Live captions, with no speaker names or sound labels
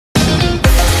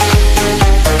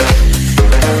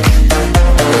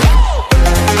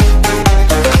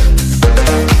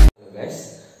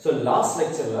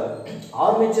லெக்சர்ல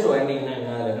armature வைண்டிங்னா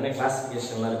என்ன அதுக்கான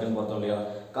கிளாசிஃபிகேஷன்லாம் இருக்குன்னு பார்த்தோம் இல்லையா.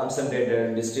 Concentrated,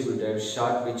 distributed,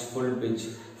 short pitch, full pitch,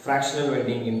 fractional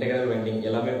winding, integral winding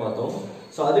எல்லாமே பார்த்தோம்.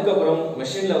 ஸோ அதுக்கப்புறம்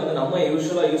மெஷினில் வந்து நம்ம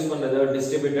யூஸ்வலாக யூஸ் பண்ணுறது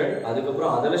டிஸ்ட்ரிபியூட்டட்,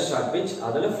 அதுக்கப்புறம் அதில் ஷார்ட் பிட்ச்,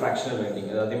 அதில் ஃப்ராக்ஷனல் வைண்டிங்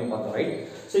எல்லாத்தையுமே பார்த்தோம், ரைட்.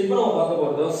 ஸோ இப்போ நம்ம பார்க்க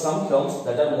போகிறது some terms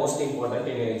that R most important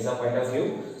in your exam point of view.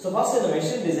 So first இந்த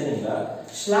மெஷின் டிசைனிங்கில்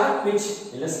ஸ்லாக் பிட்ச்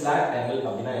இல்லை ஸ்லாக் ஆங்கிள்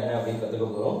அப்படின்னா என்ன அப்படின்னு கற்றுக்க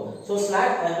போகிறோம். ஸோ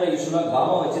ஸ்லாக் ஆங்கிள் யூஸ்வலாக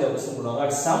காமா வச்சு ரெப்ரசென்ட் பண்ணுவாங்க.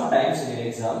 At some times in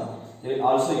exam they will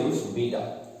also use beta.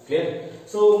 Clear?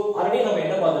 So already நம்ம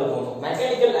என்ன பார்த்திருக்கோம்,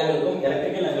 மெக்கானிக்கல் ஆங்கிளுக்கும்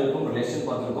எலக்ட்ரிக்கல் ஆங்கிளுக்கும் ரிலேஷன்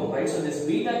பார்த்திருக்கோம், right? So this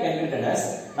beta can be written as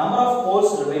number of poles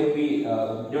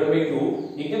divided by 2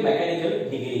 into mechanical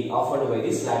degree offered by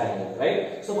the slack angle, right?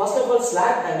 So first of all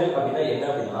slack angle அப்படினா என்ன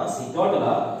அப்படினா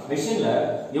டோட்டலா மெஷின்ல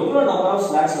எவ்வளவு number of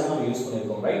slacks வந்து நம்ம use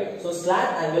பண்ணிருக்கோம், right? So slack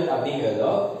angle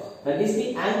அப்படிங்கிறது that is the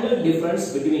angle difference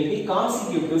between the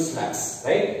consecutive slacks,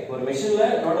 right? ஒரு மெஷின்ல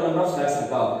total number of slacks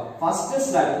இருக்கா, first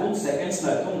slack க்கும் second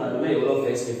slack க்கும் நடுவுல எவ்வளவு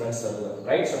phase difference வருது,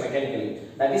 right? So mechanically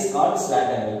that is called slack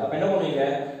angle. அப்ப என்ன பண்ணுவீங்க,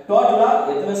 டோட்டலா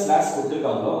எத்தனை slacks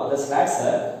கொடுத்திருக்காங்களோ அந்த slacks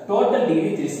total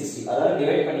degree 360 அதாவது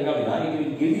டிவைட் பண்ணீங்க அப்படினா it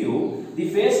will give you the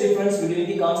phase difference between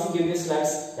the consecutive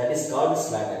slacks, that is called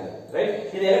slack angle, right?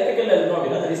 இது எலக்ட்ரிக்கல்ல இருக்கும்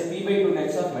அப்படினா that is p/2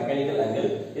 times of mechanical angle.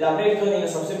 இது அப்படியே எடுத்து நீங்க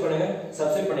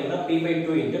சப்ஸ்டிட்யூட் பண்ணீங்கன்னா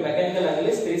p/2 into mechanical angle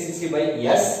is 360 by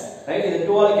s, right? இது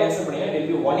 2 ஆல கேன்சல் பண்ணீங்கன்னா it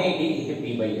will be 180 into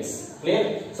p/s. Clear?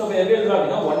 So இப்ப எப்படி எழுதலாம்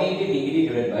அப்படினா 180 degree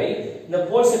divided by இந்த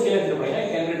போல்ஸ் கீழ எடுத்து பண்ணீங்கன்னா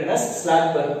it can be written as slack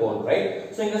per pole, right?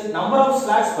 So இந்த number of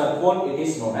slacks per pole it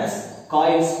is known as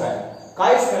coil span.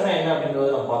 Coil span என்ன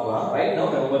அப்படிங்கறத நம்ம பார்க்கலாம். Right now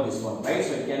remember this one, right?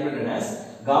 So it can be written as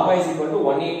gamma is equal to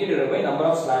 180 divided by number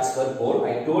of slacks per pole.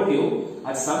 I told you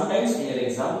at sometimes in your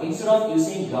exam instead of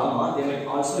using gamma they might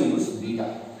also use beta.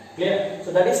 Clear? So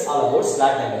that is all about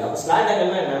slack angle. அப்ப slack angle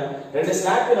னா என்ன, ரெண்டு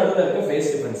slack நடுவுல இருக்க phase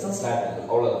difference தான் slack angle.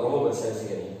 அவ்வளவுதான், ரொம்ப பெருசா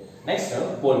யோசிக்காதீங்க. Next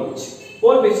pole pitch.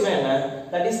 Pole pitch னா என்ன,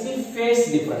 that is the phase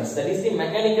difference, that is the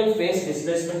mechanical phase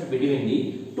displacement between the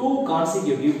two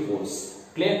consecutive poles.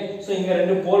 Clear? So இங்க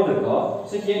ரெண்டு pole இருக்கா.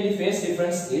 So here the phase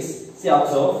difference is, see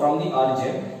observe from the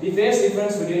origin the phase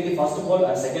difference between the first pole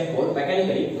and second pole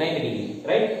mechanically 90 degree,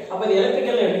 right? அப்ப இந்த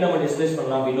எலக்ட்ரிக்கல்ல எப்படி நம்ம displays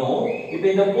பண்ணலாம் அப்படினோ, இப்போ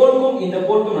இந்த போல்க்கும் இந்த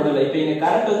போல்க்கும் நடுவுல இப்போ இங்க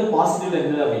கரண்ட் வந்து பாசிட்டிவ்ல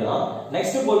இருந்தது அப்படினா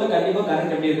நெக்ஸ்ட் போல்ல கண்டிப்பா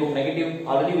கரண்ட் எப்படி இருக்கும், negative.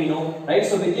 Already we know, right?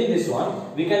 So within this one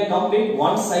we can complete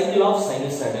one cycle of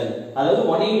sinusoidal, அதாவது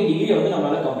 180 டிகிரி வந்து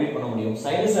நம்மளால கம்ப்ளீட் பண்ண முடியும்.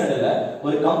 சைனசாய்டல்ல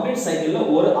ஒரு கம்ப்ளீட் சைக்கிள்ல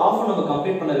ஒரு half நம்ம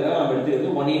கம்ப்ளீட் பண்ணதுக்காக நம்ம எடுத்துக்கிறது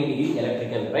 180 degree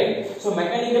electrical, right? So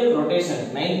mechanical rotation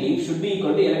 90 should be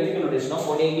equal to electrical rotation of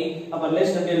 180. அப்ப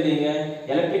ரிலேஷன் எப்படி எழுதுவீங்க,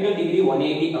 electrical degree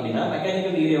 180 அப்படினா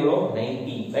mechanical degree எவ்வளவு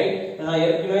 90, right? நான்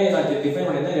ஏற்கனவே டிஃபைன்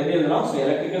பண்ணிட்டேன், எப்படி எழுதலாம். So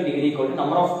electrical degree equal to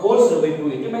number of poles divided by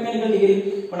 2 into mechanical degree.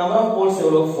 இப்ப number of poles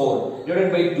எவ்வளவு 4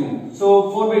 divided by 2. So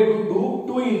 4/2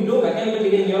 2 into mechanical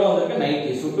degree எவ்வளவு வந்திருக்கு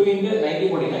 90. So 2 into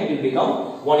 90 போட்டீங்கன்னா it will become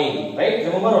 180, right?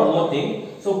 Remember one more thing.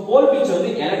 So pole pitch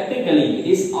வந்து electrically it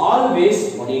is always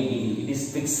 180 degree, it is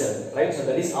fixed, right? So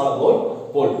that is all about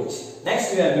pole pitch. Next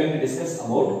we are going to discuss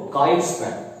about coil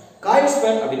span. Coil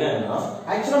span அப்படினா என்னன்னா,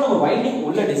 ஆக்சுவலா நம்ம winding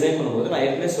உள்ள design பண்ணும்போது நான்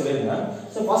ஏற்கனவே சொல்லிருந்தேன்.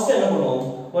 சோ ஃபர்ஸ்ட் என்ன பண்ணுவோம்,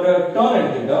 ஒரு டர்ன்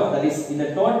எடுத்துட்டோம், that is இந்த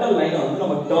டோட்டல் லைன் வந்து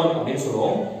நம்ம டர்ன் அப்படினு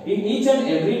சொல்றோம். In each and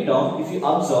every turn if you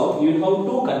observe you will have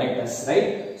two conductors, right?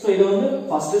 So இது வந்து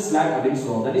first slack அப்படினு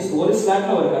சொல்றோம். that is ஒரு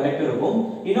slackல ஒரு கண்டக்டர் இருக்கும்,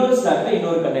 இன்னொரு slackல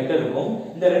இன்னொரு கண்டக்டர் இருக்கும்.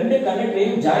 இந்த ரெண்டு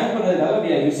கண்டக்டரையும் ஜாயின் பண்றதுக்காக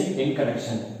we are using end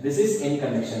connection. This is end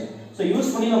connection. So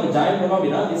use பண்ணி நம்ம ஜாயின் பண்ணோம்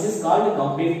அப்படினா this is called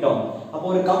complete turn. அப்ப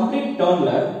ஒரு complete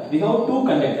turnல we have two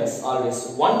conductors always.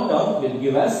 One turn will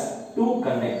give us two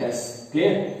conductors.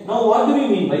 Clear? Now what do we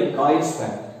mean by coil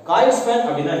span? Coil span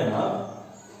அப்படினா என்ன,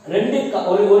 ரெண்டு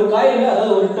ஒரு காயில்ல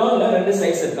அதாவது ஒரு டர்ன்ல ரெண்டு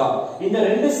சைட்ஸ் இருக்கா, இந்த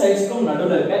ரெண்டு சைட்ஸ்க்கும்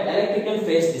நடுவுல இருக்க electrical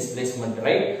phase displacement,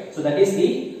 right? So that is the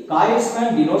coil span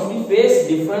denotes the phase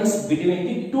difference between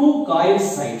the two coil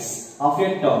sides of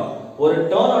a turn. ஒரு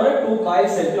டர்னோட two coil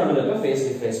sides நடுவுல இருக்க phase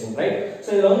displacement, right? So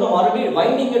இதுல வந்து நம்ம ஆல்ரெடி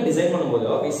வைண்டிங் டிசைன் பண்ணும்போது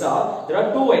we saw there are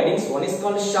two windings, one is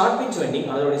called short pitch winding,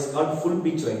 another one is called full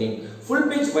pitch winding. Full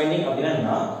pitch winding அப்படினா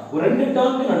என்ன, ஒரு ரெண்டு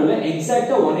டர்னுக்கு நடுவுல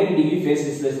எக்ஸாக்ட்டா 180 டிகிரி phase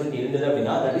displacement இருந்தது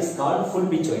அப்படினா that is called full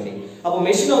pitch winding. அப்ப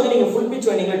machine வந்து நீங்க full pitch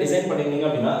windingல டிசைன் பண்ணிருந்தீங்க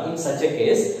அப்படினா in such a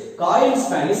case coil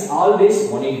span is always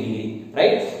 180 degree,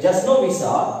 right? Just now we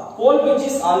saw pole pitch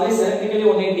is always electrically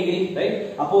 180 degree, right?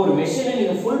 அப்போ ஒரு மெஷினை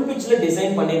நீங்க full pitchல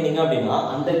design பண்ணிருந்தீங்க அப்படினா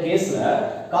அந்த கேஸ்ல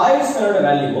coil span ஓட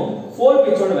வேல்யூவும் pole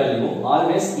pitch ஓட வேல்யூவும்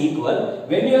always equal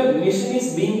when your machine is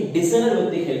being designed with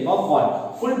the help of what,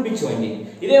 full pitch winding.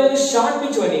 இதே வந்து short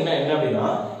pitch winding னா என்ன அப்படினா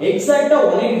எக்ஸாக்ட்டா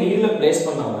 180 டிகிரில பிளேஸ்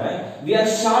பண்ணாம we are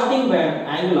shorting by an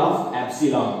angle of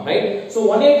epsilon, right? So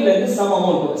 180 ல இருந்து some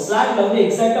amount slat ல வந்து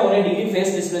எக்ஸாக்ட்டா 180 டிகிரி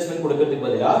ஃபேஸ் டிஸ்பிளேஸ்மென்ட் கொடுக்கிறதுக்கு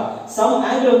பதிலா some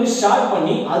angle வந்து ஷார்ட்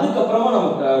பண்ணி அதுக்கு அப்புறமா நம்ம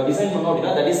டிசைன் பண்ணோம்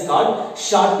அப்படினா that is called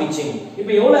short pitching.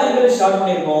 இப்போ எவ்வளவு angle ஷார்ட்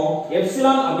பண்ணிருக்கோம்?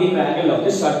 epsilon அப்படிங்கற angle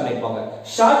வந்து ஷார்ட் பண்ணிருப்பாங்க.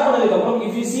 ஷார்ட் பண்ணதுக்கு அப்புறம்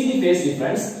if you see the phase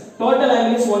difference, total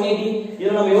angle is 180.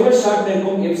 இதுல நம்ம எவ்வளவு ஷார்ட்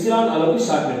பண்ணிருக்கோம்? epsilon அளவுக்கு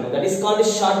ஷார்ட் பண்ணிருக்கோம். That is called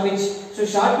short pitch. So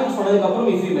short pitch பண்ணதுக்கு அப்புறம்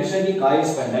if we measure the coil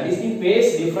span, that is the phase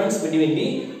difference between the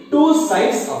two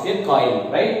sides of a coil,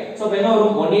 right? So when our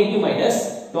 180 minus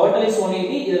total is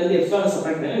 180, இதுல இருந்து epsilon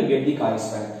separate பண்ணி we get the coil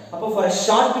span. அப்போ for a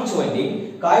short pitch winding,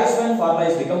 coil span formula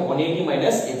is become 180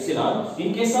 minus epsilon. In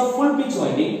case of full pitch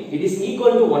winding, it is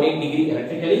equal to 180 degree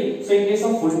electrically. So in case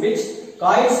of full pitch,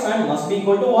 coil span must be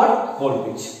equal to what? Pole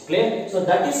pitch. Clear? So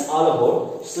that is all about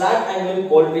slat angle,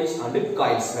 pole pitch and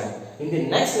coil span. In the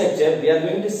next lecture, we are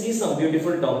going to see some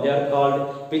beautiful terms. They are called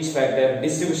pitch factor,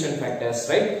 distribution factors,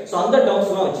 right? So on the terms,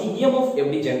 EMF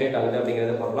எப்படி generate ஆகுது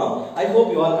அப்படிங்கறத பார்க்கலாம். I hope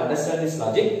you all understand this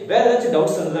logic. Where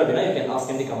doubts இருந்தா அப்படினா you can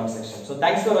ask in the comment section. So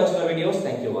thanks for watching our videos.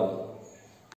 Thank you.